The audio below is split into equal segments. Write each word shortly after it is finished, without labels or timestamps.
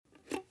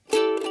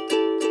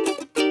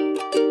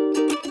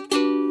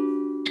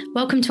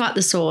Welcome to At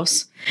The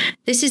Source.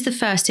 This is the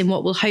first in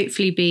what will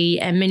hopefully be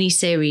a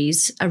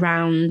mini-series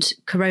around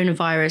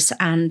coronavirus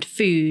and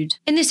food.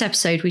 In this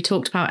episode, we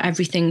talked about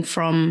everything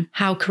from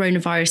how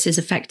coronavirus is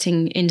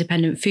affecting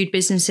independent food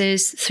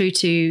businesses through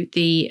to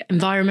the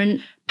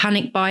environment,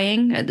 panic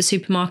buying at the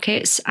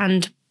supermarkets,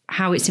 and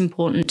how it's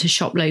important to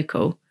shop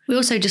local. We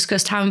also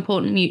discussed how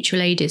important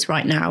mutual aid is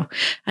right now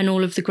and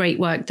all of the great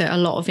work that a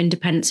lot of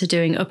independents are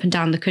doing up and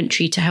down the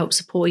country to help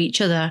support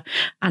each other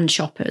and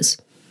shoppers.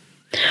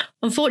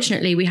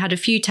 Unfortunately, we had a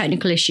few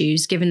technical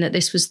issues given that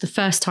this was the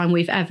first time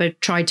we've ever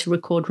tried to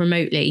record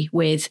remotely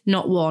with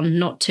not one,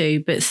 not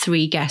two, but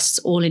three guests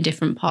all in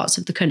different parts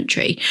of the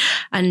country.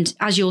 And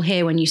as you'll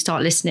hear when you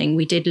start listening,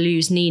 we did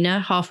lose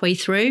Nina halfway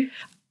through.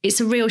 It's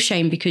a real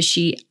shame because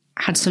she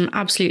had some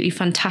absolutely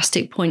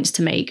fantastic points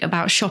to make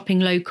about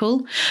shopping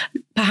local,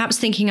 perhaps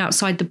thinking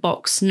outside the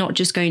box, not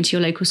just going to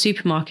your local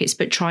supermarkets,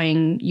 but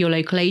trying your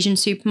local Asian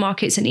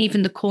supermarkets and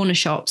even the corner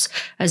shops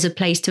as a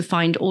place to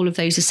find all of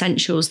those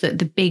essentials that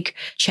the big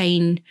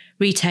chain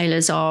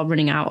retailers are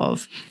running out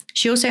of.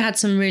 She also had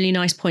some really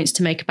nice points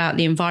to make about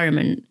the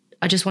environment.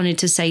 I just wanted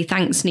to say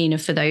thanks, Nina,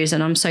 for those,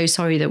 and I'm so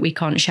sorry that we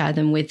can't share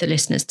them with the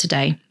listeners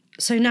today.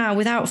 So now,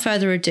 without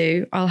further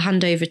ado, I'll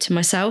hand over to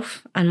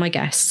myself and my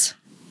guests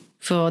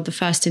for the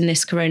first in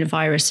this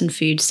coronavirus and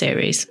food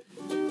series.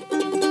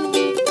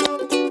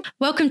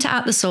 Welcome to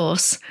At The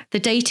Source. The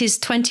date is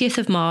 20th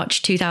of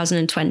March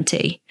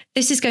 2020.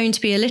 This is going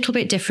to be a little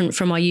bit different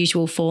from our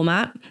usual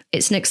format.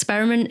 It's an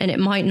experiment and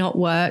it might not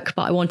work,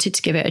 but I wanted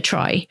to give it a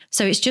try.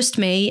 So it's just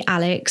me,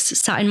 Alex,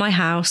 sat in my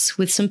house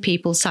with some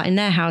people sat in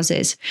their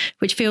houses,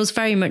 which feels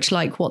very much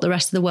like what the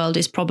rest of the world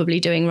is probably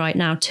doing right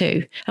now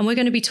too. And we're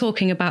going to be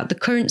talking about the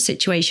current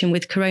situation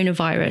with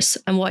coronavirus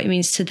and what it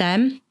means to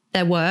them,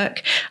 their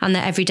work and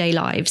their everyday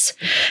lives.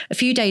 A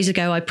few days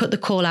ago, I put the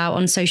call out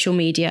on social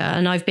media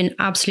and I've been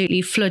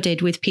absolutely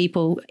flooded with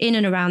people in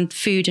and around the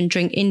food and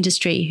drink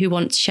industry who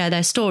want to share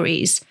their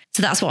stories.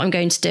 So that's what I'm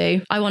going to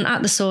do. I want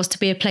At The Source to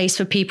be a place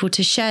for people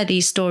to share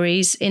these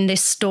stories in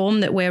this storm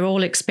that we're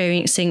all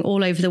experiencing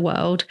all over the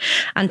world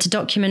and to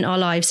document our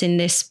lives in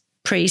this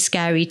pretty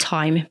scary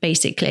time,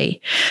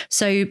 basically.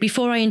 So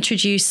before I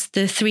introduce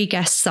the three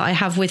guests that I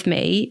have with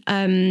me,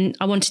 I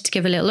wanted to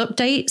give a little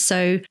update.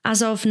 So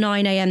as of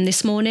 9 a.m.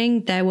 this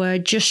morning, there were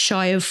just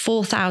shy of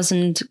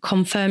 4,000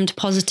 confirmed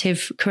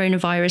positive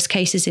coronavirus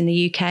cases in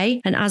the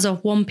UK. And as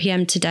of 1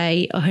 p.m.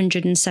 today,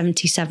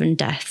 177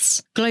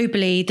 deaths.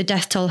 Globally, the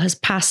death toll has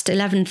passed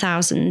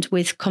 11,000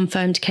 with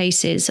confirmed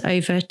cases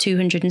over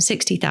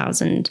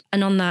 260,000.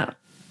 And on that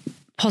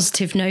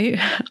positive note,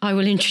 I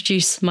will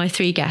introduce my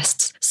three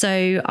guests.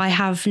 So I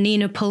have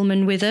Nina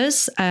Pullman with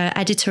us,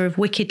 editor of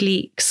Wicked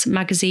Leeks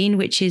magazine,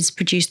 which is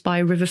produced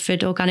by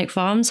Riverford Organic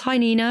Farms. Hi,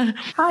 Nina.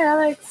 Hi,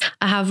 Alex.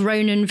 I have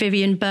Ronan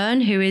Vivian Byrne,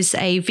 who is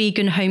a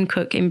vegan home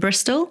cook in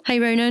Bristol. Hey,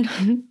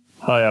 Ronan.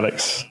 Hi,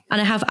 Alex. And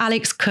I have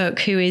Alex Cook,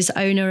 who is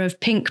owner of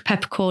Pink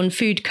Peppercorn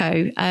Food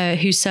Co.,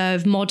 who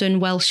serve modern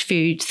Welsh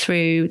food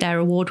through their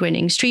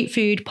award-winning street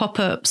food,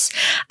 pop-ups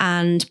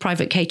and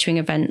private catering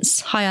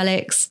events. Hi,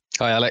 Alex.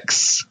 Hi,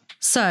 Alex.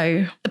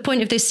 So the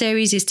point of this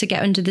series is to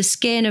get under the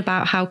skin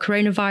about how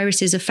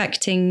coronavirus is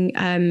affecting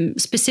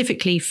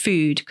specifically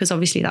food, because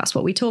obviously that's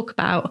what we talk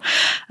about.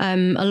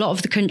 A lot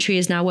of the country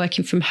is now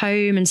working from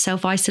home and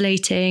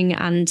self-isolating.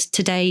 And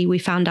today we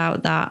found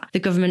out that the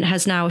government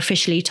has now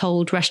officially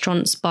told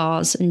restaurants,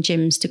 bars and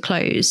gyms to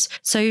close.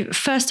 So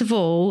first of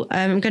all,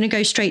 I'm going to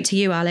go straight to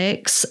you,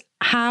 Alex.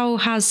 How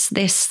has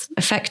this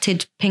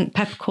affected Pink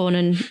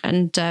Peppercorn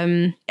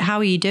and how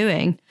are you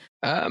doing?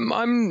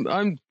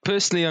 I'm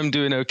personally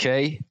doing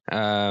okay.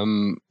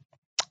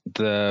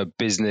 The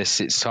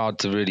business, it's hard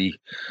to really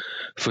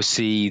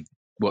foresee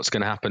what's going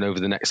to happen over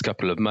the next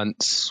couple of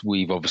months.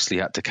 We've obviously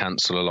had to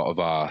cancel a lot of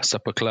our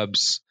supper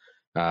clubs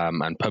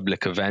and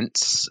public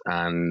events,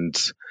 and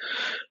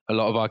a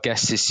lot of our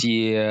guests this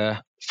year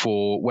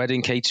for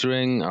wedding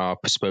catering are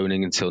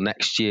postponing until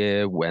next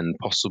year when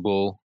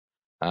possible.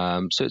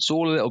 So it's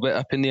all a little bit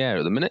up in the air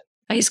at the minute.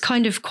 It's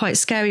kind of quite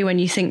scary when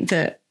you think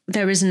that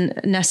there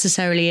isn't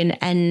necessarily an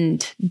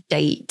end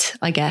date,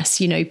 I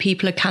guess. You know,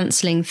 people are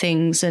cancelling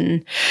things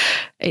and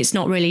it's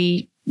not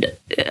really,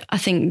 I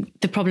think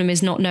the problem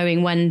is not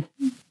knowing when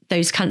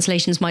those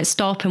cancellations might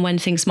stop and when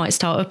things might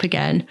start up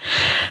again.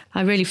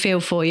 I really feel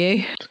for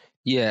you.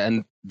 Yeah,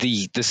 and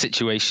the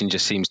situation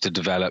just seems to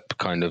develop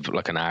kind of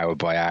like an hour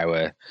by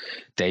hour,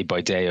 day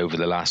by day over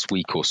the last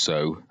week or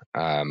so.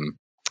 And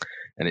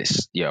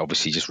it's,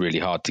 obviously just really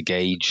hard to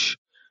gauge.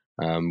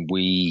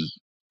 We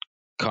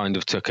kind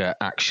of took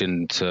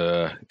action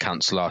to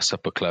cancel our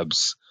supper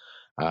clubs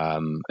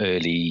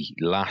early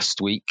last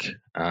week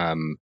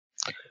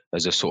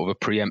as a sort of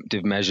a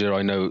preemptive measure.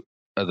 I know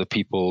other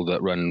people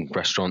that run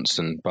restaurants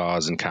and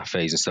bars and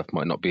cafes and stuff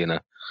might not be in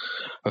a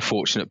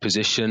fortunate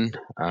position,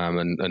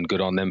 and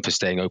good on them for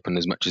staying open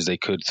as much as they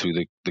could through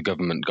the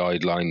government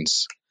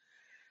guidelines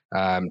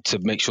to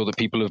make sure that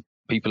people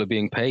are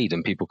being paid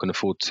and people can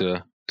afford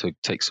to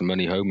take some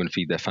money home and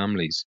feed their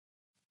families.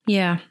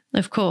 Yeah,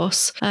 of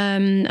course.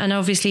 And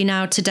obviously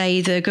now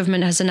today, the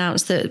government has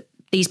announced that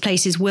these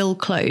places will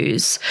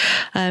close.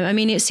 I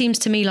mean, it seems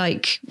to me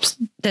like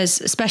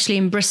there's, especially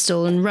in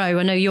Bristol and Row,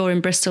 I know you're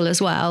in Bristol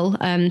as well,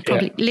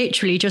 probably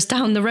literally just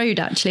down the road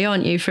actually,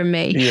 aren't you, from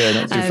me? Yeah,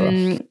 not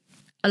too far.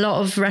 A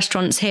lot of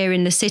restaurants here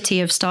in the city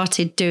have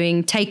started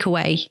doing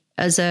takeaway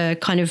as a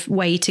kind of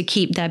way to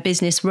keep their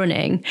business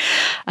running.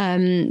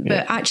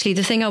 But actually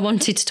the thing I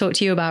wanted to talk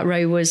to you about,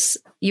 Ro, was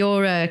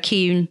you're a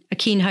keen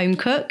home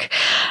cook,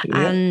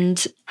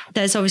 and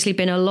there's obviously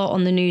been a lot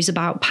on the news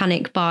about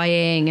panic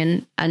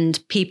buying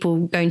and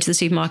people going to the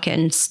supermarket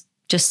and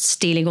just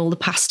stealing all the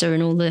pasta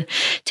and all the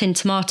tinned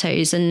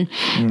tomatoes. And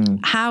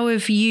how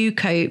have you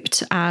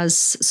coped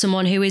as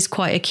someone who is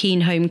quite a keen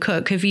home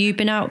cook? Have you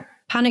been out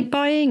panic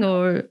buying,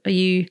 or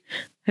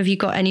have you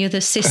got any other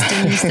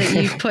systems that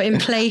you've put in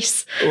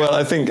place? Well,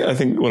 I think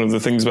one of the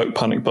things about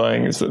panic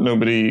buying is that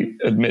nobody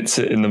admits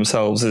it in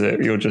themselves, is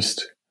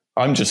it?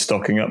 I'm just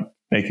stocking up,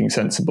 making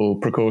sensible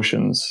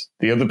precautions.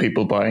 The other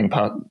people buying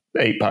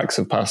 8 packs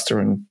of pasta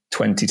and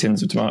 20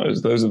 tins of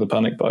tomatoes, those are the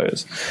panic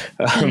buyers.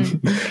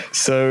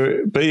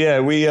 But yeah,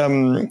 we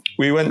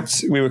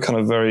were kind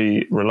of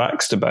very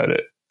relaxed about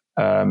it.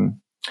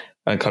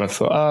 I kind of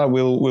thought,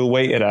 we'll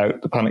wait it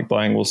out. The panic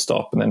buying will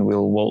stop, and then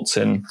we'll waltz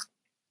in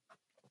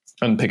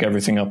and pick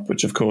everything up,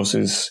 which of course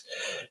is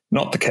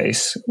not the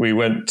case. We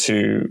went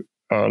to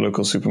our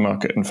local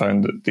supermarket and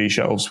found that the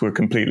shelves were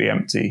completely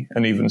empty.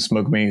 And even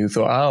smug me, who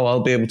thought, I'll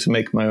be able to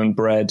make my own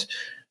bread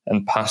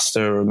and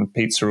pasta and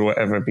pizza or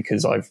whatever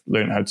because I've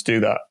learned how to do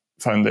that,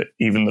 found that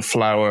even the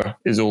flour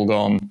is all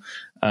gone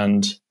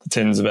and the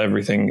tins of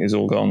everything is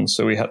all gone.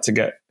 So we had to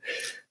get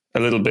a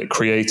little bit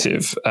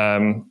creative.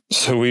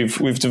 So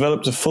we've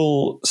developed a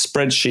full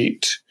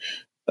spreadsheet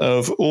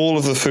of all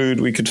of the food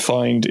we could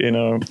find in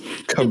our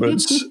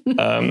cupboards,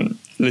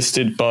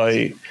 listed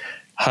by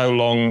how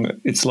long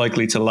it's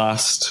likely to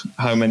last,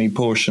 how many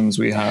portions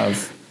we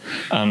have,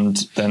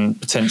 and then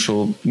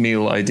potential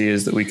meal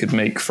ideas that we could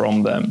make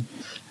from them.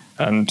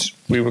 And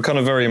we were kind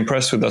of very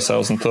impressed with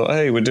ourselves and thought,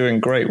 hey, we're doing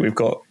great. We've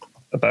got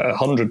about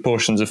 100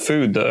 portions of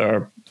food that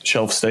are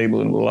shelf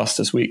stable and will last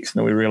us weeks.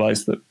 And we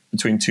realized that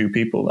between 2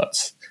 people,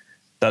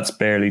 that's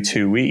barely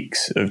 2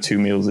 weeks of 2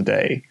 meals a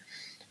day.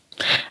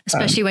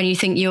 Especially when you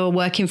think you're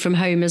working from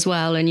home as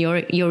well, and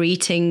you're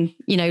eating,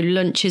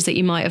 lunches that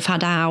you might have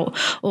had out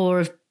or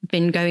have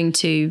been going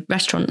to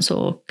restaurants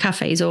or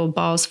cafes or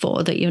bars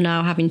for, that you're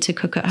now having to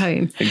cook at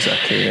home.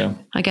 Exactly, yeah.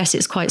 I guess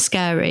it's quite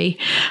scary.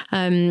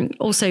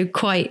 Also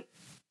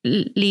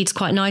leads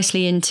quite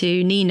nicely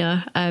into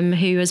Nina,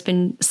 who has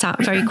been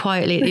sat very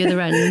quietly at the other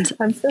end.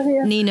 I'm still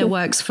here. Nina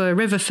works for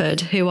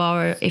Riverford, who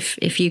are,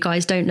 if you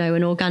guys don't know,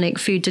 an organic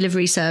food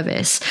delivery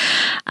service.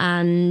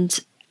 And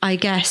I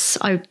guess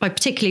I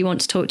particularly want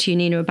to talk to you,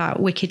 Nina,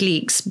 about Wicked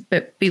Leeks.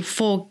 But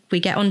before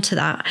we get onto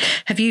that,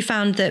 have you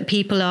found that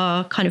people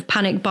are kind of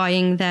panic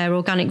buying their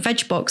organic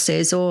veg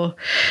boxes, or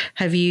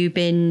have you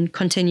been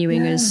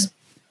continuing as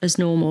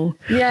normal?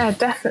 Yeah,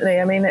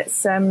 definitely. I mean,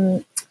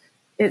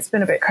 it's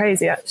been a bit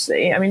crazy,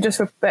 actually. I mean, just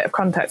for a bit of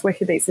context,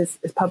 Wicked Leeks is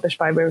published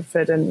by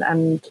Riverford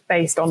and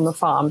based on the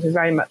farms, is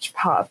very much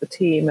part of the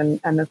team and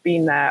have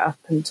been there up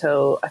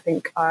until I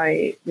think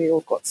we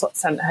all got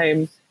sent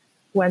home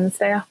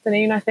Wednesday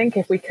afternoon, I think,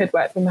 if we could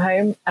work from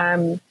home.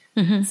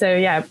 So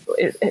yeah,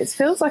 it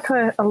feels like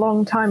a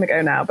long time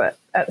ago now, but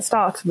at the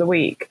start of the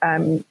week,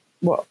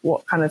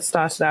 what kind of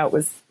started out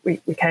was we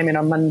came in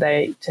on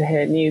Monday to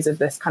hear news of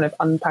this kind of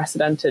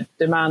unprecedented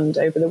demand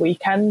over the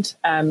weekend.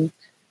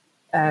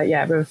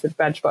 Riverford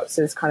veg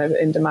boxes kind of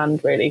in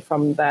demand really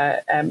from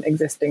their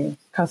existing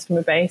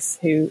customer base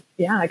who,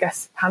 I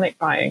guess panic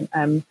buying.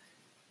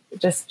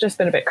 Just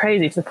been a bit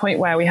crazy to the point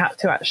where we had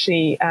to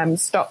actually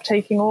stop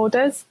taking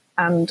orders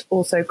and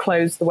also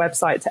close the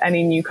website to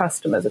any new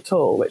customers at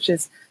all, which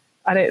is,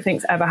 I don't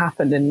think's ever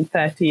happened in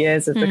 30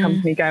 years of the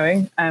company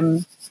going.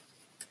 And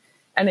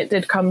it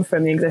did come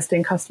from the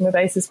existing customer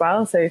base as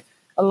well. So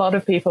a lot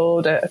of people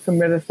order from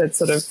Riverford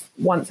sort of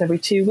once every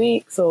 2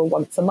 weeks or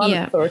once a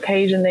month or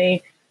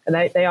occasionally. And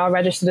they are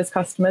registered as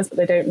customers, but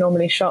they don't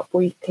normally shop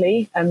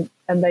weekly. And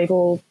they've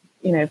all,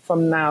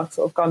 from now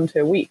sort of gone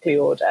to a weekly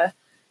order.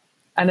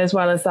 And as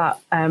well as that,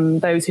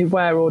 those who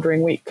were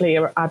ordering weekly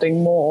are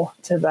adding more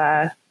to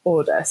their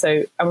order.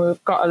 So, and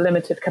we've got a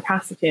limited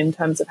capacity in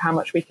terms of how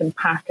much we can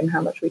pack and how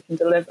much we can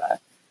deliver.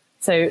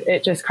 So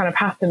it just kind of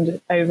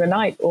happened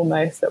overnight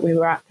almost that we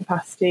were at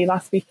capacity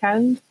last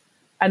weekend.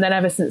 And then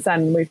ever since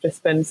then, we've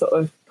just been sort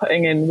of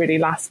putting in really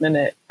last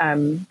minute,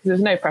 because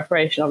there's no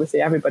preparation. Obviously,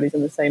 everybody's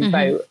in the same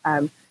boat.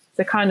 It's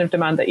the kind of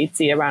demand that you'd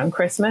see around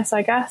Christmas,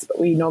 I guess. But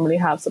we normally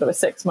have sort of a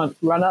 6-month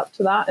run up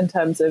to that in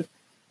terms of,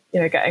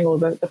 getting all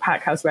the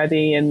pack house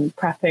ready and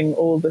prepping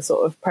all the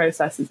sort of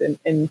processes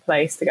in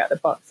place to get the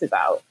boxes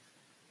out.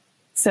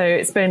 So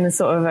it's been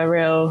sort of a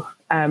real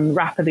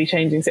rapidly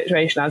changing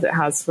situation, as it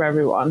has for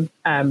everyone.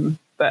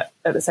 But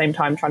at the same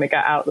time, trying to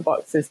get out the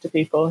boxes to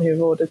people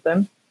who've ordered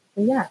them.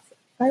 And yes,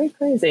 very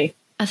crazy.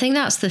 I think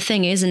that's the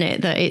thing, isn't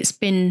it? That it's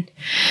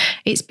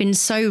been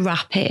so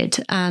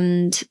rapid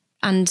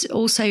and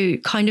also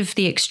kind of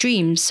the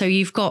extremes. So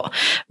you've got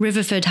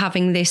Riverford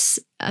having this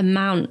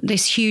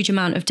this huge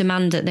amount of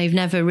demand that they've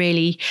never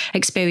really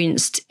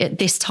experienced at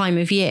this time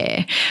of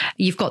year.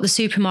 You've got the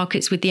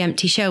supermarkets with the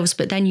empty shelves,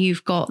 but then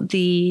you've got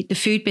the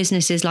food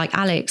businesses like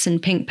Alex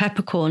and Pink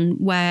Peppercorn,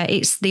 where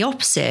it's the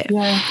opposite.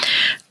 Yeah.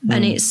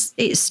 And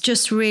it's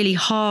just really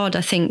hard,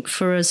 I think,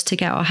 for us to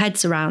get our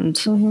heads around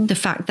the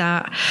fact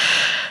that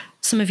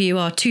some of you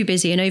are too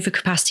busy and over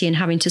capacity and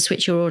having to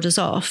switch your orders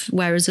off,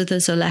 whereas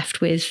others are left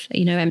with,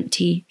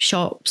 empty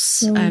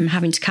shops,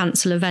 having to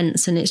cancel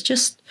events. And it's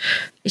just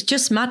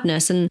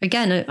madness. And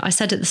again, I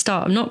said at the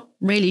start, I'm not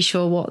really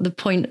sure what the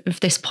point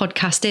of this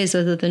podcast is,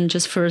 other than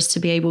just for us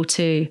to be able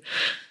to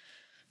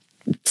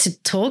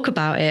talk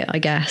about it, I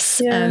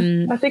guess.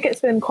 Yeah, I think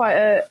it's been quite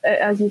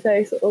as you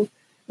say, sort of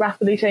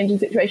rapidly changing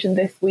situation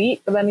this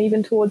week. But then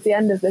even towards the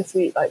end of this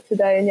week, like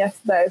today and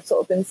yesterday, I've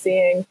sort of been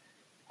seeing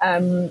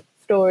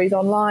stories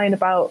online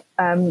about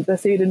the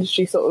food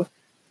industry sort of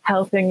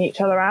helping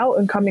each other out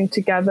and coming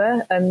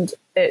together, and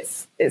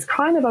it's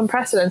kind of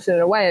unprecedented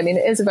in a way. I mean,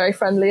 it is a very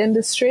friendly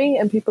industry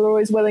and people are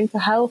always willing to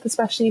help,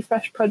 especially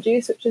fresh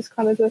produce, which is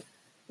kind of the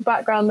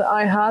background that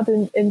I had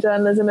in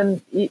journalism.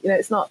 And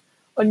it's not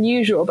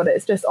unusual, but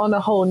it's just on a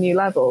whole new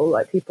level,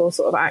 like people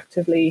sort of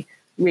actively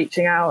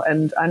reaching out.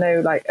 And I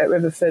know, like at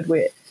Riverford,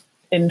 we're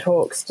in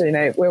talks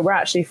to, we're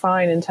actually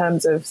fine in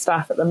terms of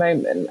staff at the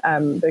moment,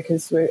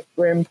 because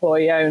we're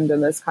employee owned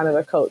and there's kind of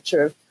a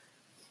culture of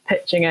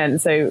pitching in.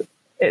 So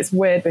it's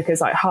weird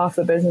because like half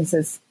the business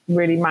is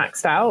really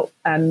maxed out,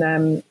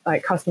 and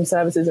like customer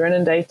services are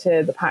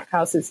inundated. The pack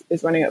house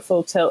is running at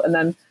full tilt, and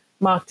then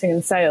marketing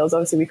and sales,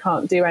 obviously we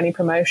can't do any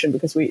promotion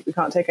because we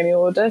can't take any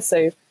orders.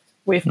 So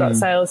we've got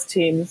sales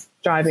teams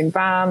driving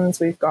vans.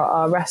 We've got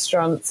our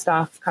restaurant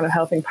staff kind of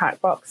helping pack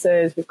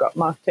boxes. We've got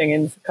marketing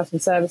and customer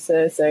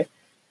services. So,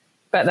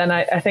 but then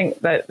I think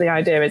that the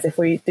idea is if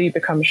we do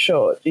become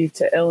short due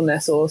to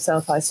illness or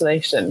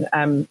self-isolation,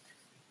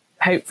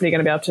 hopefully going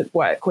to be able to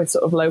work with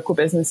sort of local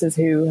businesses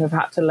who have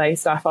had to lay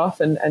staff off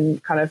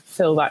and kind of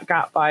fill that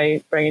gap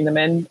by bringing them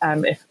in,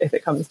 if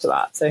it comes to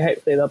that. So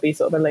hopefully there'll be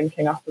sort of a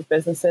linking up of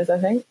businesses, I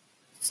think.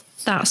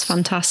 That's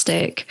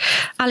fantastic.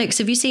 Alex,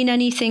 have you seen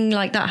anything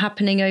like that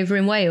happening over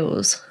in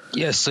Wales?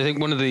 Yes, I think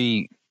one of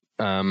the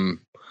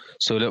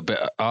so a little bit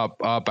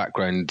our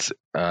background,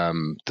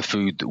 the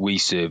food that we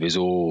serve is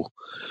all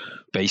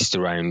based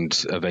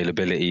around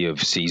availability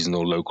of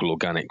seasonal, local,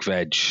 organic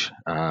veg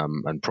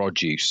and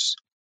produce.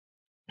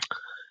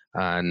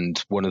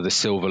 And one of the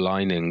silver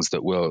linings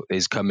that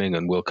is coming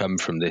and will come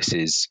from this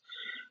is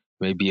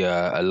maybe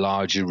a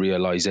larger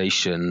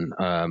realization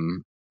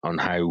on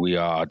how we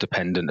are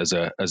dependent as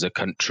a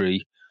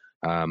country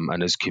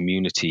and as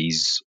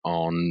communities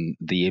on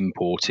the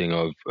importing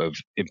of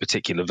in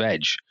particular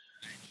veg.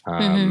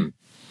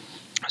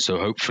 So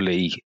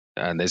hopefully,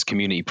 and there's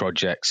community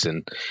projects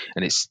and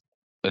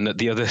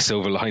the other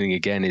silver lining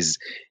again is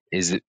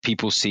that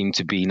people seem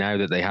to be, now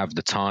that they have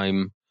the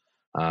time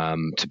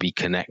to be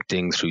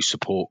connecting through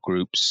support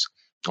groups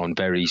on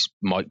very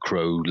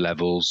micro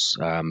levels,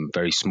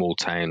 very small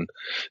town.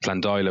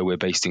 Llandilo, we're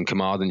based in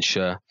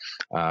Carmarthenshire,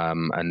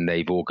 and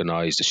they've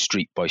organised a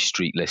street by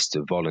street list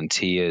of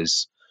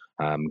volunteers,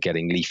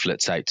 getting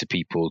leaflets out to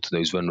people, to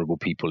those vulnerable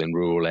people in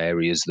rural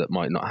areas that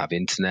might not have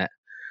internet,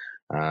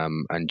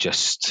 and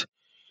just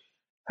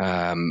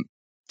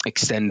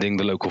extending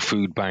the local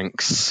food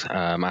banks,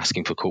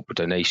 asking for corporate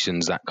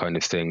donations, that kind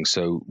of thing.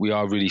 So we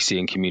are really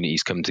seeing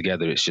communities come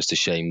together. It's just a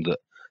shame that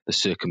the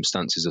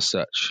circumstances are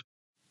such.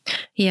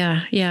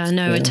 Yeah,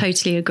 I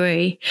totally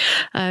agree.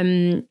 Ro,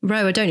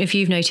 I don't know if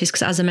you've noticed,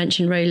 because as I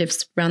mentioned, Ro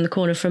lives around the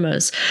corner from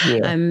us.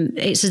 Yeah.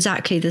 It's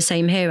exactly the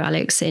same here,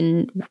 Alex.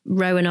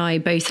 Ro and I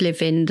both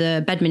live in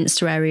the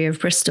Bedminster area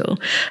of Bristol.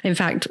 In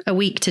fact, a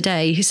week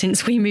today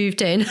since we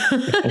moved in.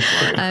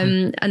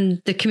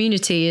 And the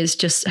community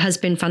has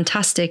been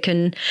fantastic.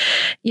 And,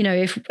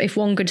 if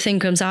one good thing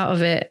comes out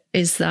of it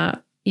is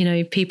that,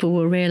 people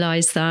will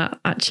realise that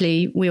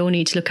actually we all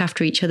need to look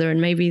after each other, and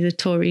maybe the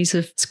Tories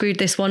have screwed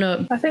this one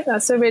up. I think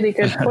that's a really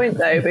good point,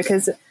 though,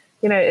 because,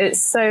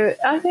 it's so,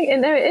 I think,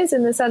 it is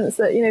in the sense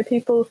that,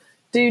 people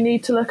do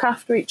need to look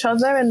after each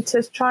other, and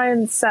to try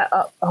and set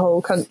up a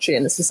whole country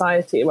and a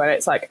society where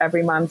it's like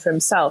every man for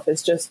himself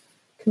is just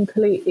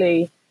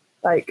completely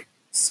like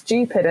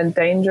stupid and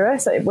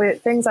dangerous.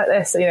 Things like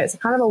this, it's a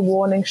kind of a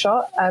warning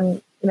shot.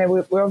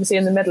 We're obviously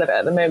in the middle of it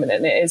at the moment,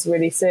 and it is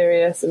really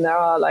serious, and there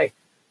are like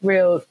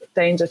real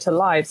danger to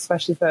lives,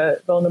 especially for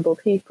vulnerable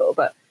people.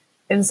 But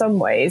in some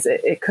ways,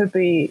 it could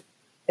be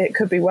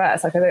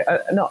worse. Like,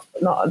 not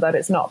that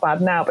it's not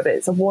bad now, but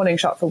it's a warning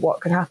shot for what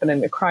could happen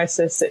in a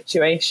crisis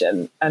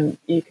situation. And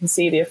you can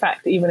see the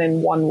effect even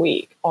in 1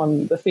 week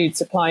on the food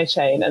supply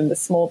chain and the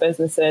small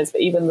businesses, but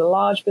even the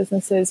large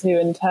businesses who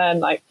in turn,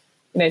 like,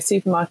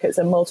 supermarkets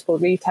are multiple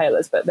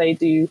retailers, but they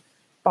do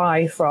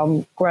buy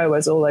from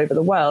growers all over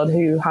the world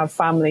who have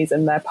families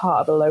and they're part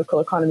of the local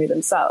economy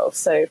themselves.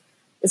 So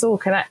it's all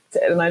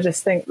connected. And I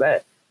just think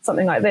that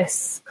something like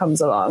this comes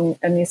along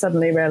and you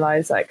suddenly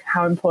realize like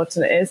how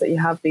important it is that you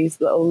have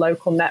these little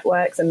local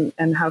networks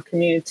and how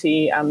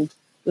community and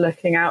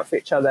looking out for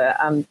each other,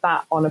 and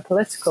that on a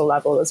political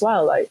level as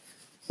well. Like,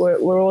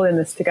 we're all in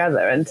this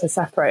together, and to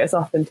separate us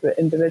off into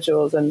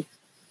individuals and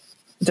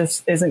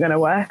just isn't going to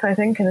work, I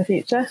think, in the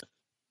future.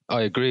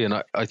 I agree.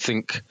 And I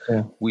think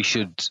we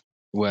should,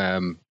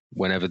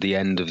 whenever the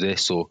end of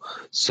this or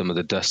some of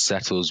the dust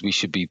settles, we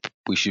should be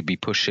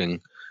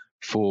pushing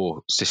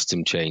for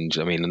system change.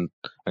 I mean, and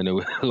I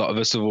know a lot of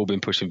us have all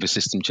been pushing for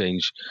system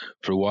change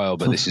for a while,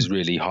 but this has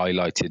really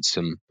highlighted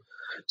some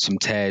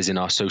tears in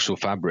our social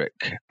fabric,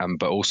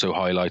 but also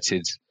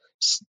highlighted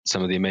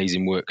some of the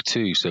amazing work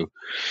too. So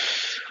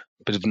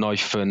a bit of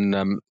knife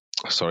and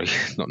sorry,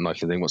 not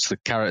knife and thing. What's the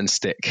carrot and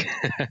stick?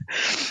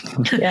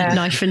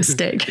 Knife and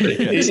stick.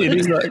 It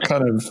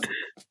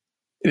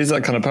is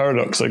that kind of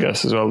paradox, I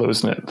guess, as well, though,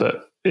 isn't it?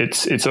 That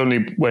it's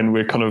only when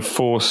we're kind of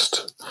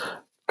forced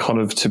kind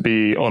of to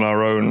be on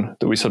our own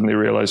that we suddenly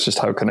realize just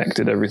how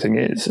connected everything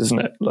is, isn't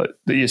it? Like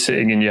that you're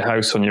sitting in your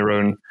house on your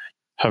own,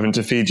 having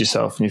to feed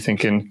yourself, and you're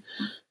thinking,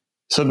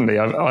 suddenly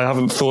I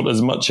haven't thought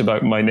as much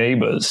about my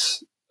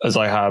neighbors as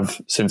I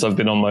have since I've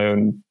been on my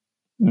own,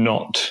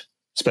 not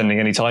spending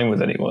any time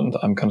with anyone.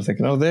 I'm kind of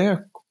thinking, oh,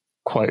 they're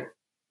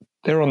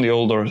on the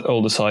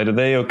older side. Are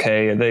they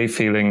okay? Are they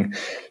feeling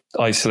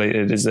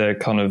isolated? Is there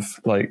kind of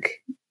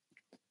like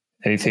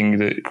anything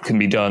that can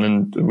be done?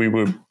 And we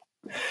were,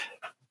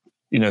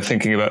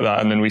 thinking about that.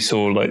 And then we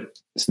saw like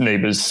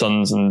neighbors'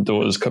 sons and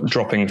daughters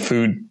dropping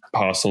food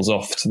parcels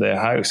off to their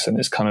house. And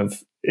it's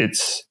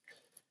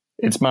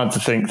mad to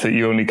think that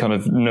you only kind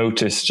of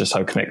notice just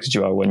how connected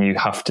you are when you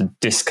have to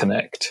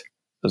disconnect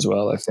as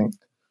well, I think.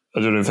 I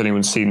don't know if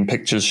anyone's seen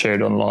pictures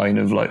shared online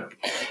of like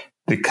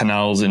the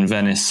canals in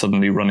Venice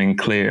suddenly running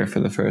clear for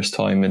the first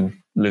time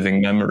in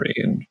living memory.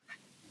 And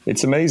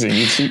it's amazing.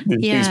 You see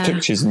these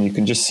pictures and you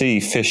can just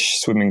see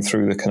fish swimming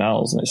through the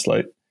canals. And it's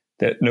like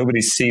that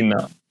nobody's seen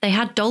that. They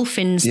had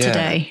dolphins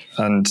today.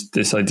 And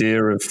this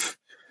idea of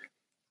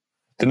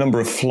the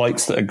number of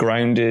flights that are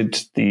grounded,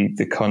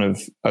 the kind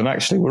of, and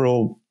actually we're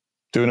all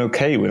doing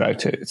okay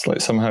without it. It's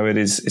like somehow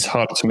it's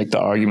hard to make that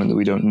argument that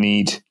we don't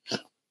need,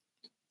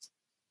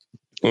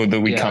 or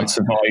that we can't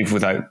survive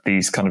without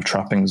these kind of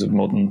trappings of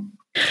modern.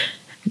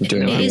 It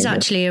is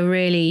actually a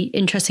really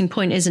interesting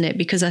point, isn't it?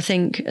 Because I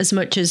think as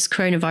much as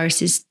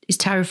coronavirus is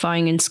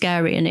terrifying and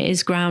scary, and it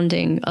is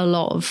grounding a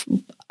lot of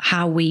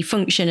how we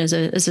function as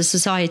a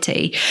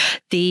society,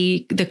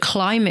 the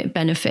climate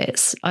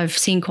benefits, I've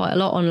seen quite a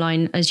lot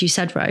online, as you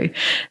said, Ro,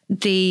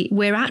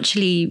 we're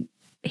actually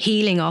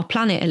healing our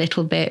planet a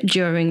little bit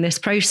during this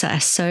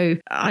process. So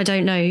I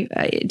don't know,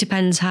 it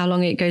depends how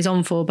long it goes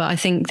on for, but I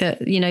think that,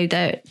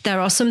 there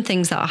are some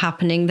things that are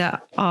happening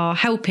that are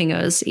helping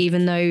us,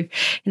 even though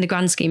in the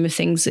grand scheme of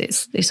things,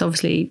 it's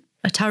obviously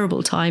a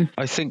terrible time.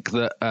 I think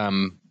that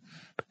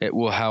it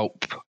will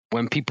help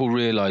when people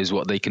realize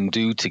what they can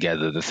do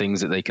together, the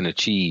things that they can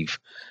achieve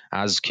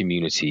as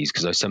communities,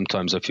 because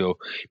I feel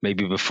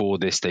maybe before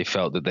this, they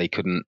felt that they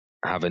couldn't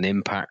have an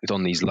impact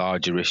on these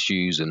larger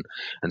issues, and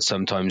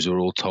sometimes we're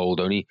all told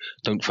only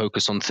don't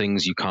focus on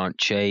things you can't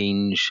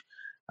change,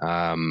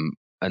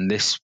 and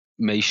this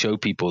may show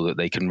people that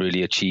they can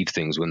really achieve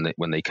things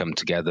when they come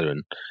together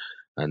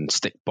and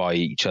stick by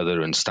each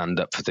other and stand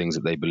up for things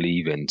that they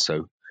believe in.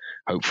 So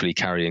hopefully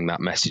carrying that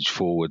message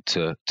forward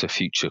to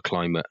future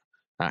climate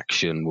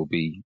action will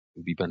be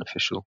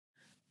beneficial.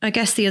 I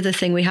guess the other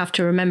thing we have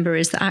to remember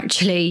is that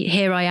actually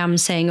here I am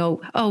saying,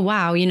 oh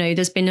wow,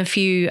 there's been a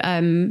few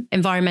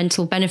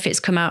environmental benefits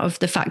come out of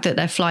the fact that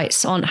their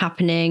flights aren't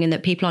happening and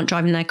that people aren't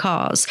driving their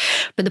cars.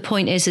 But the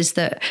point is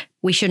that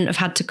we shouldn't have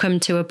had to come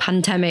to a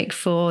pandemic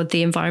for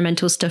the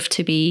environmental stuff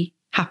to be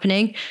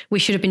happening. We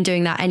should have been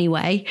doing that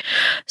anyway.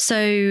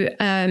 So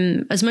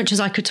as much as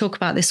I could talk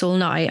about this all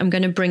night, I'm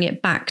going to bring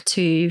it back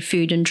to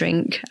food and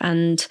drink.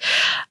 And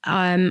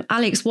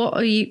Alex, what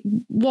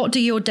do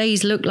your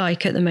days look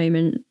like at the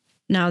moment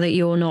now that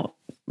you're not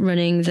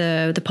running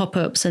the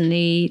pop-ups and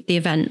the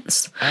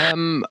events?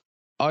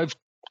 I've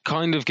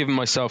kind of given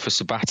myself a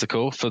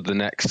sabbatical for the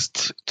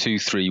next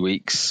 2-3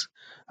 weeks.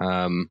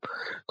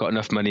 Got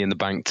enough money in the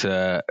bank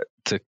to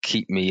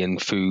keep me in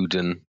food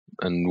and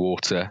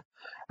water.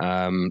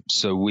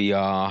 So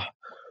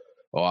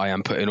I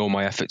am putting all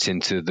my efforts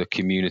into the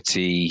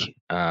community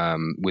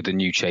with the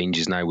new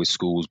changes now with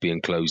schools being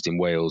closed in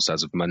Wales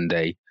as of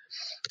Monday.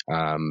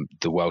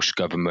 The Welsh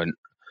government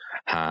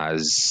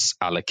has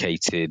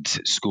allocated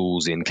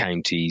schools in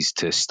counties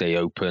to stay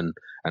open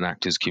and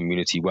act as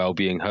community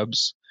wellbeing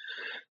hubs.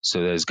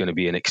 So there's going to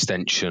be an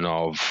extension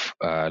of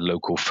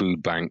local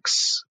food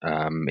banks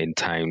in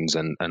towns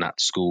and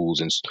at schools.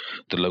 And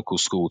the local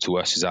school to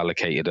us has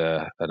allocated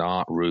an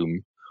art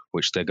room,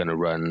 which they're going to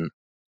run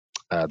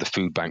the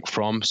food bank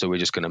from. So we're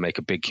just going to make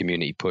a big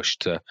community push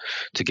to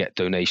get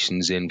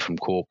donations in from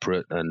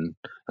corporate and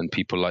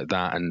people like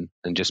that, and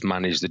just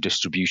manage the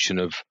distribution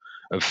of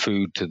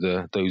food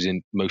to those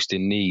most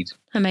in need.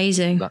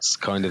 Amazing. That's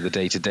kind of the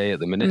day to day at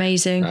the minute.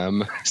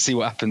 Amazing. See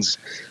what happens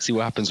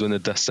when the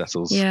dust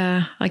settles.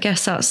 Yeah, I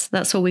guess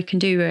that's all we can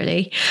do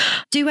really.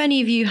 Do any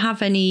of you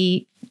have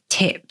any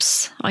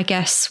tips, I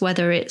guess,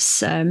 whether it's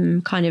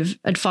kind of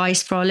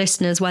advice for our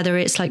listeners, whether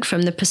it's like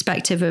from the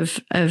perspective of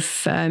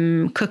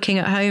cooking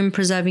at home,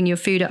 preserving your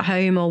food at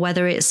home, or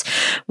whether it's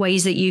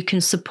ways that you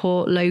can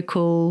support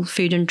local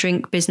food and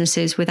drink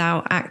businesses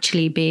without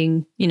actually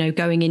being,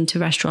 going into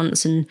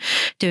restaurants and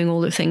doing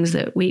all the things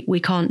that we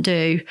can't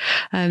do.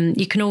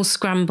 You can all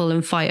scramble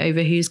and fight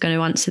over who's going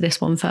to answer this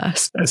one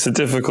first. It's a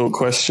difficult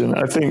question.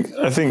 I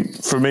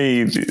think for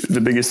me, the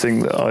biggest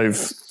thing that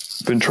I've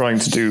been trying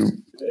to do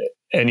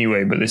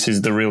anyway, but this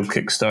is the real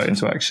kickstart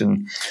into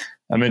action.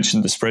 I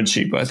mentioned the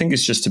spreadsheet, but I think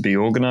it's just to be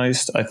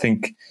organized. I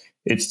think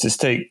it's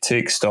to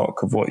take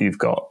stock of what you've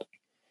got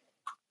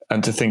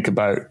and to think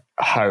about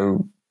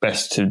how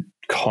best to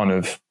kind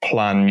of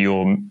plan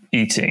your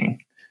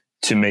eating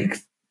to make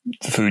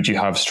the food you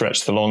have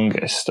stretch the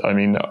longest. I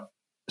mean,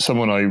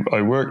 someone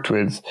I work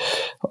with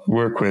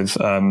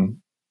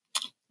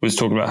was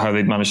talking about how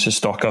they'd managed to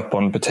stock up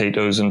on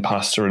potatoes and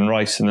pasta and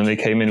rice, and then they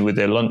came in with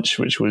their lunch,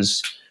 which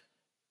was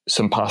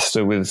some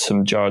pasta with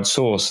some jarred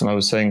sauce. And I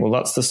was saying, well,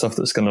 that's the stuff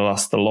that's going to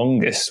last the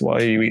longest. Why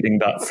are you eating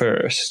that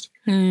first?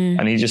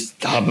 And he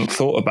just hadn't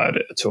thought about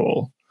it at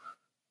all.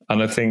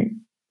 And I think,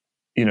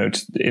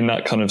 in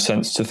that kind of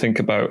sense, to think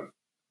about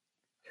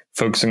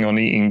focusing on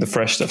eating the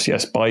fresh stuff.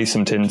 Yes, buy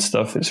some tinned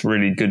stuff. It's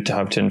really good to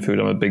have tinned food.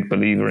 I'm a big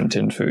believer in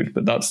tinned food,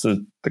 but that's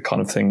the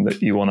kind of thing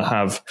that you want to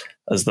have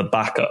as the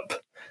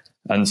backup.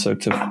 And so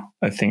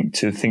I think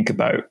to think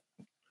about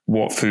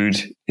what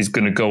food is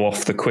going to go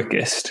off the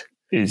quickest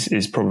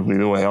is probably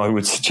the way I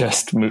would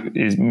suggest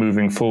is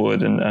moving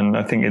forward. And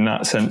I think in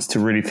that sense, to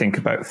really think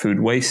about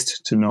food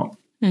waste, to not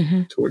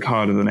to work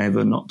harder than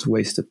ever, not to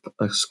waste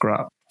a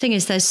scrap. Thing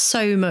is, there's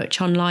so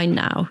much online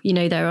now.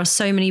 There are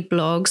so many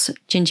blogs,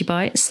 Ginger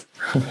Bites.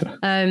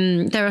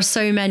 There are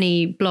so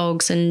many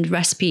blogs and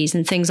recipes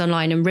and things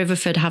online, and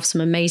Riverford have some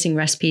amazing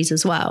recipes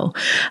as well.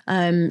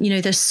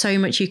 There's so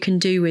much you can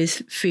do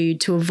with food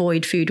to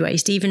avoid food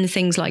waste, even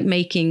things like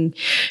making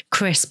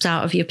crisps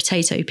out of your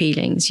potato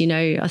peelings.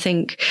 I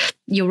think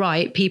you're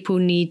right. People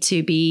need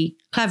to be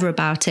clever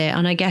about it.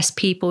 And I guess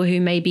people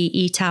who maybe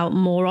eat out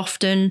more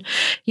often,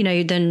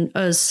 than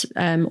us,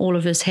 all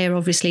of us here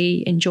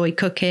obviously enjoy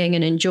cooking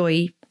and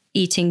enjoy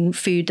eating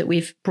food that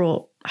we've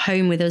brought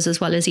home with us as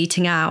well as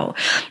eating out.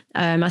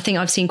 I think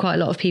I've seen quite a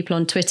lot of people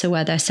on Twitter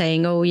where they're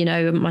saying, oh,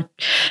 my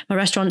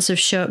restaurants have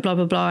shut, blah,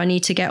 blah, blah. I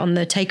need to get on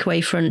the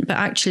takeaway front. But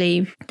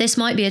actually, this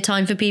might be a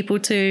time for people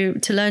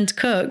to learn to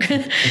cook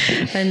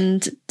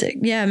and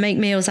make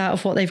meals out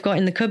of what they've got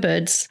in the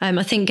cupboards.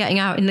 I think getting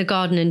out in the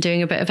garden and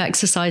doing a bit of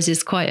exercise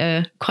is quite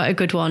a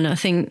good one. I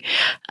think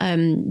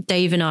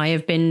Dave and I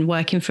have been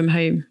working from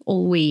home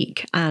all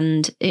week,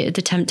 and the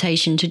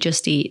temptation to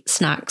just eat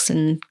snacks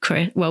and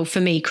for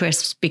me,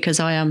 crisps, because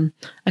I am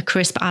a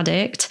crisp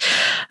addict.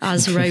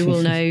 As Ro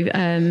will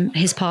know,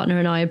 his partner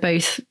and I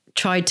both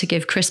tried to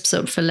give crisps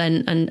up for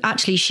Lent, and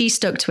actually she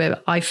stuck to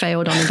it. I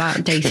failed on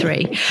about day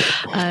 3.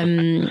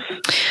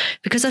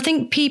 Because I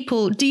think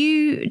people,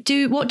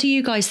 what do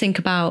you guys think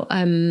about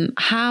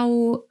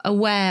how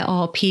aware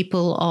are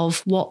people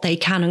of what they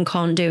can and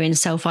can't do in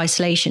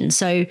self-isolation?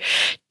 So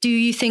do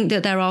you think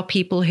that there are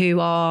people who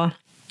are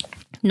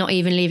not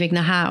even leaving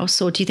the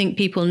house, or do you think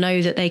people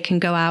know that they can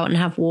go out and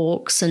have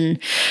walks and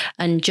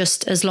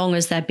just as long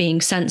as they're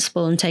being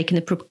sensible and taking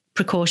the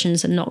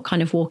precautions and not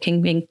kind of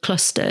walking in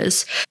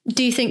clusters?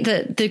 Do you think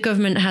that the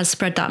government has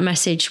spread that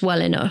message well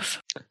enough?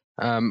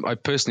 I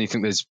personally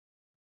think there's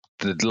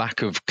the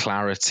lack of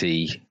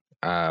clarity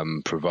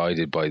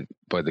provided by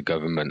the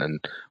government,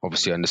 and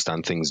obviously I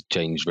understand things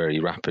change very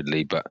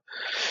rapidly, but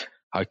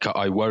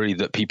I worry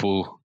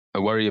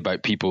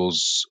about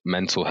people's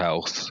mental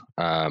health.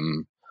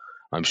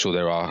 I'm sure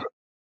there are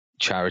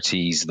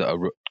charities that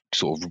are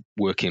sort of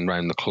working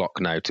around the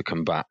clock now to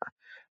combat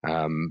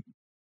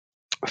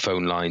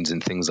phone lines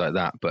and things like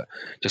that. But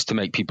just to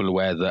make people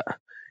aware that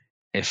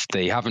if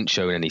they haven't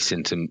shown any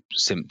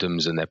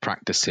symptoms and they're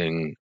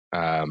practicing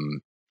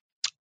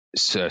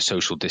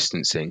social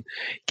distancing,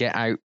 get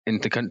out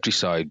into the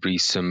countryside,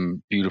 breathe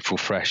some beautiful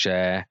fresh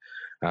air.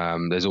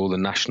 There's all the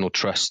National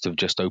Trust have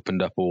just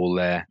opened up all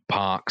their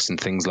parks and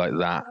things like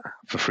that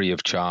for free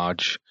of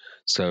charge.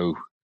 So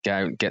get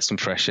out and get some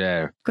fresh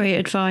air. Great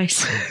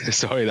advice.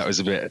 Sorry, that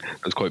was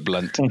quite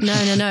blunt. No,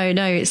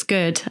 it's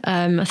good.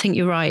 I think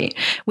you're right.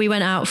 We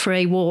went out for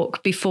a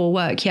walk before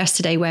work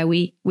yesterday where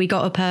we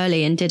got up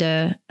early and did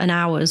an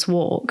hour's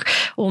walk,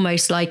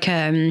 almost like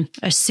a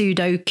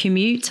pseudo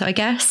commute, I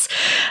guess.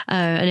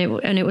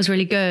 And it was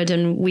really good.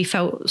 And we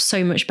felt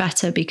so much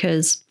better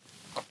because,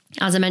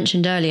 as I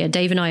mentioned earlier,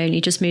 Dave and I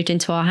only just moved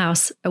into our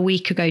house a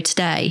week ago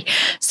today.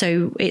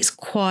 So it's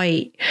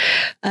quite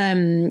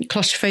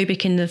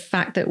claustrophobic in the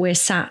fact that we're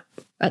sat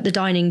at the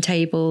dining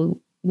table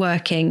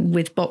working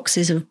with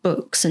boxes of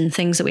books and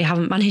things that we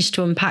haven't managed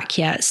to unpack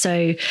yet.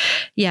 So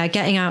yeah,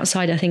 getting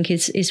outside, I think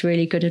is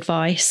really good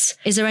advice.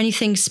 Is there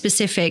anything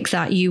specific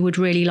that you would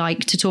really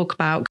like to talk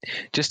about?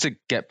 Just to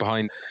get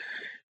behind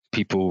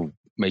people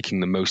making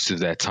the most of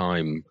their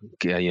time,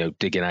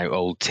 digging out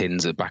old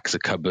tins at backs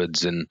of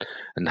cupboards and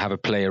have a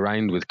play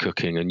around with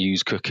cooking and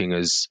use cooking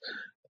as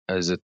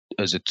a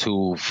as a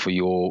tool for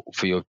your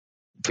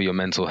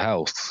mental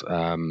health.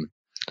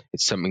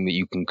 It's something that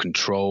you can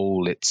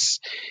control. It's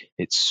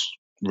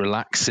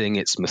relaxing.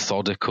 It's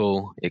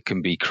methodical. It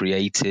can be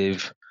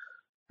creative.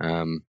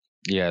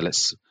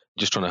 Let's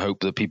just trying to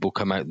hope that people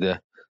come out the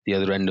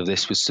other end of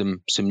this with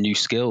some new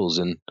skills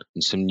and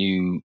some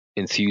new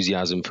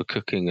enthusiasm for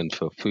cooking and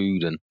for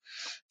food and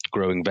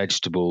growing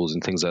vegetables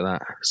and things like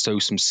that. Sow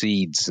some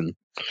seeds, and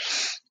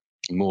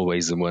in more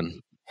ways than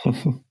one.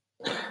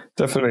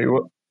 Definitely.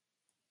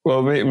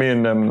 Well, me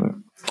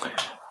and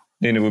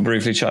Nina were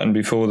briefly chatting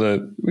before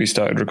we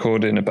started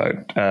recording about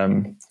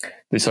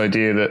this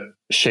idea that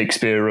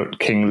Shakespeare wrote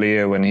King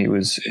Lear when he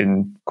was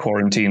in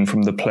quarantine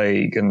from the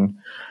plague, and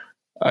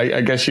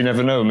I guess you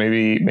never know.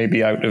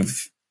 Maybe out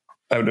of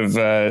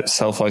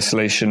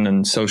self-isolation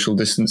and social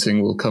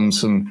distancing will come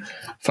some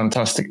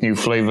fantastic new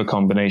flavor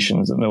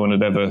combinations that no one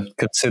had ever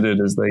considered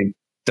as they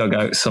dug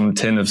out some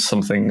tin of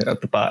something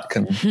at the back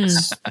and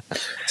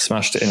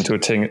smashed it into a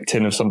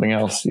tin of something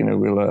else.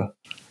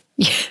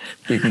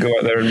 We can go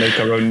out there and make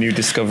our own new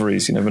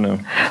discoveries. You never know.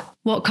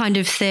 What kind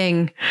of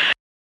thing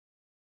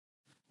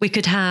we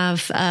could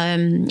have?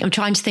 I'm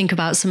trying to think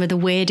about some of the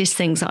weirdest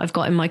things that I've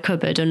got in my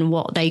cupboard and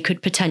what they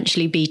could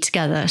potentially be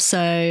together.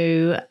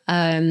 So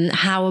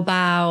how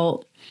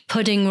about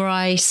pudding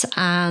rice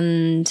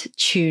and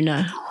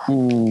tuna?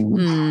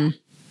 Ooh.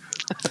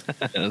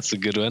 That's a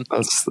good one.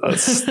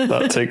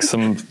 That takes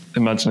some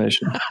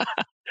imagination.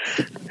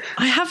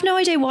 I have no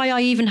idea why I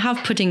even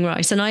have pudding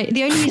rice. And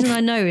the only reason I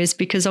know is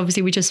because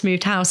obviously we just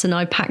moved house and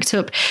I packed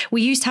up.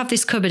 We used to have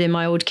this cupboard in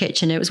my old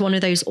kitchen. It was one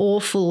of those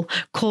awful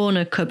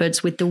corner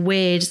cupboards with the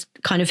weird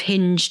kind of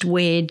hinged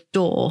weird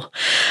door.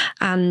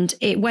 And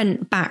it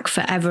went back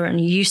forever. And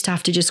you used to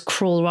have to just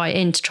crawl right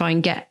in to try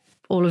and get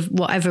all of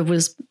whatever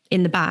was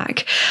in the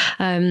back.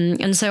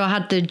 And so I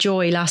had the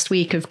joy last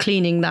week of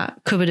cleaning that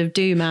cupboard of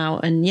doom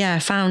out. And I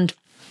found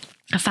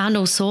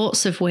all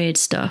sorts of weird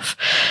stuff.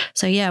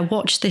 So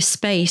watch this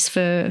space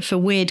for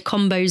weird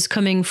combos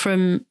coming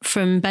from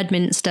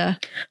Bedminster.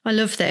 I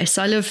love this.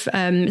 I love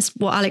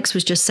what Alex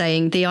was just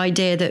saying, the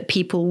idea that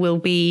people will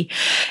be,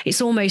 it's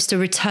almost a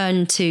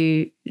return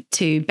to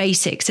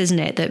basics, isn't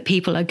it? That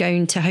people are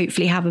going to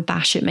hopefully have a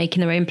bash at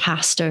making their own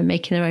pasta and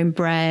making their own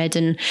bread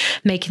and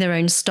making their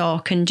own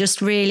stock, and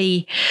just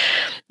really,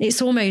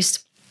 it's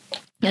almost,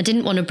 I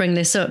didn't want to bring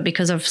this up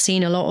because I've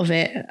seen a lot of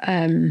it,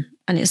 and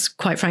it's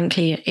quite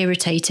frankly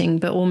irritating,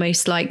 but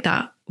almost like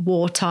that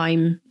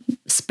wartime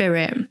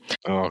spirit.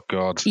 Oh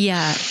God.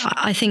 Yeah,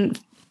 I think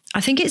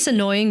it's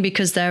annoying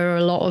because there are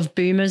a lot of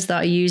boomers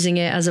that are using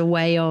it as a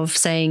way of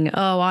saying,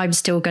 oh, I'm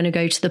still going to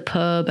go to the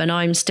pub and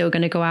I'm still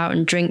going to go out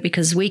and drink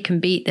because we can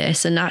beat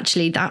this. And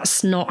actually,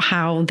 that's not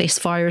how this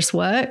virus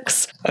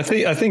works. I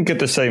think at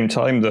the same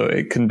time, though,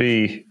 it can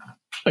be,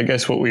 I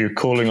guess what we're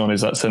calling on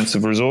is that sense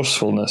of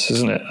resourcefulness,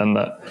 isn't it? And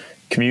that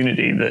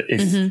community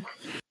that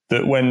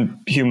that when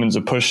humans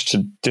are pushed to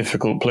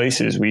difficult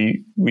places,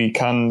 we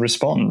can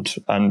respond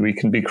and we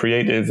can be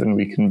creative and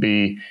we can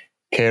be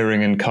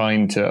caring and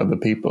kind to other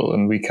people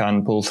and we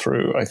can pull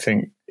through. I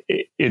think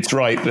it's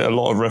right that a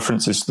lot of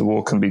references to the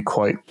war can be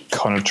quite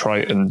kind of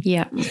trite and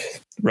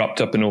wrapped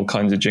up in all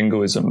kinds of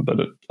jingoism, but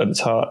at its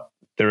heart,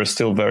 there are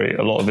still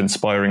a lot of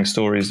inspiring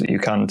stories that you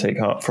can take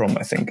heart from,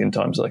 I think, in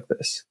times like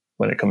this,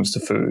 when it comes to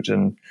food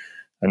and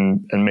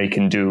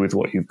making do with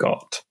what you've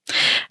got.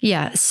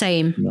 Yeah,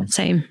 same.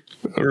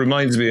 It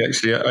reminds me,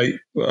 actually,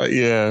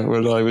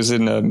 when I was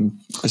in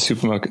a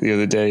supermarket the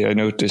other day, I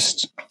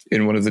noticed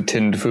in one of the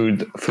tinned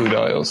food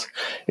aisles,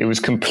 it was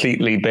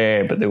completely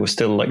bare, but there were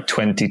still like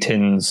 20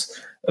 tins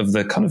of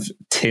the kind of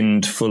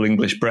tinned full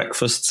English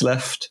breakfasts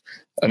left.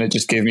 And it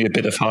just gave me a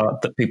bit of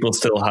heart that people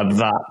still had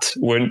that,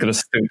 weren't going to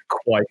stoop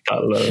quite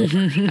that low.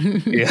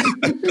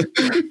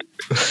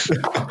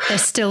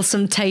 There's still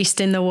some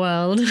taste in the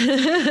world.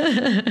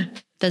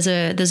 There's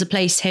a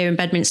place here in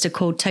Bedminster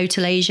called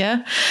Total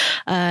Asia.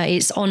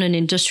 It's on an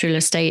industrial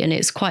estate and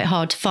it's quite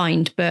hard to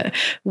find, but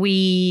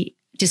we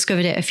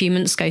discovered it a few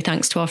months ago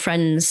thanks to our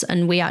friends,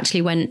 and we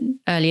actually went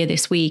earlier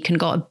this week and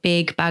got a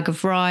big bag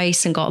of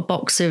rice and got a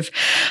box of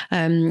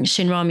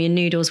Shin Ramyun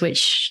noodles,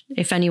 which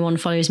if anyone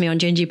follows me on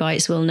Gingy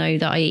Bites will know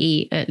that I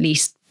eat at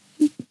least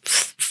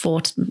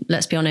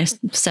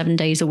 7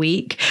 days a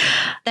week.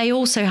 They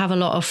also have a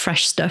lot of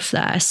fresh stuff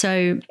there.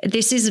 So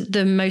this is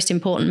the most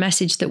important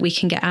message that we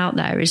can get out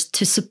there, is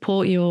to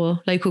support your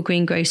local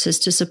greengrocers,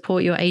 to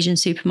support your Asian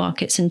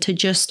supermarkets, and to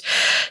just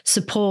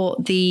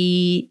support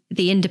the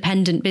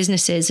independent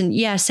businesses. And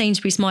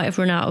Sainsbury's might have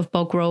run out of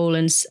bog roll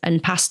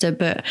and pasta,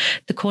 but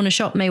the corner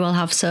shop may well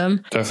have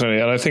some.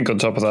 Definitely. And I think on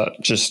top of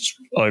that, just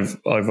I've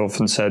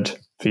often said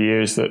for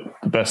years that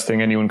the best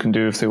thing anyone can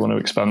do if they want to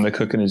expand their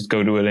cooking is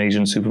go to an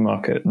Asian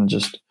supermarket, and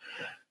just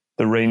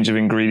the range of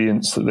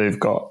ingredients that they've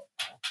got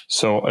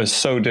is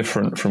so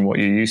different from what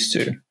you're used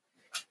to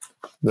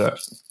that,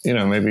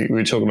 maybe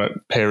we're talking about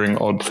pairing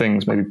odd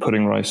things, maybe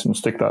pudding rice and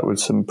stick that with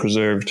some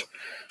preserved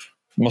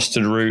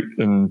mustard root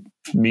and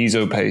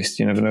miso paste.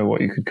 You never know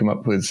what you could come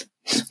up with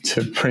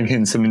to bring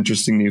in some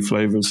interesting new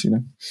flavors,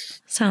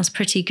 Sounds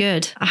pretty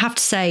good. I have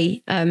to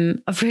say,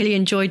 I've really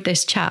enjoyed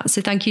this chat.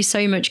 So thank you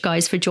so much,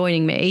 guys, for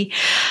joining me.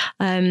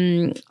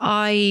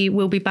 I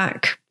will be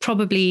back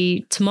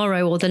probably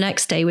tomorrow or the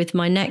next day with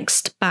my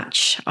next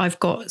batch. I've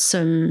got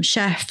some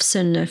chefs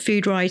and a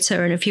food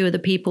writer and a few other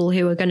people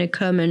who are going to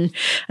come and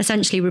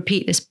essentially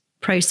repeat this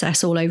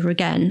process all over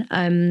again.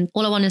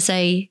 All I want to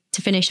say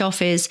to finish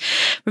off is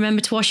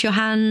remember to wash your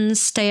hands,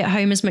 stay at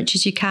home as much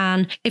as you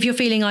can. If you're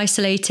feeling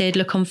isolated,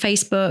 look on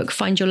Facebook,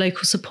 find your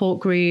local support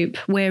group.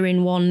 We're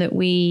in one that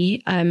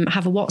we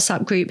have a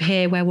WhatsApp group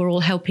here where we're all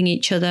helping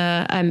each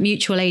other.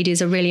 Mutual aid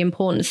is a really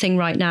important thing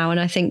right now. And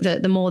I think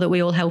that the more that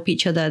we all help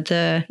each other,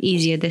 the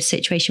easier this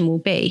situation will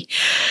be.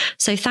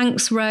 So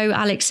thanks, Ro,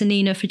 Alex and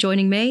Nina for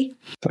joining me.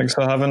 Thanks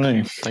for having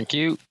me. Thank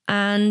you.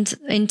 And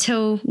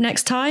until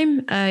next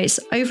time, it's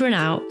over and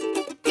out.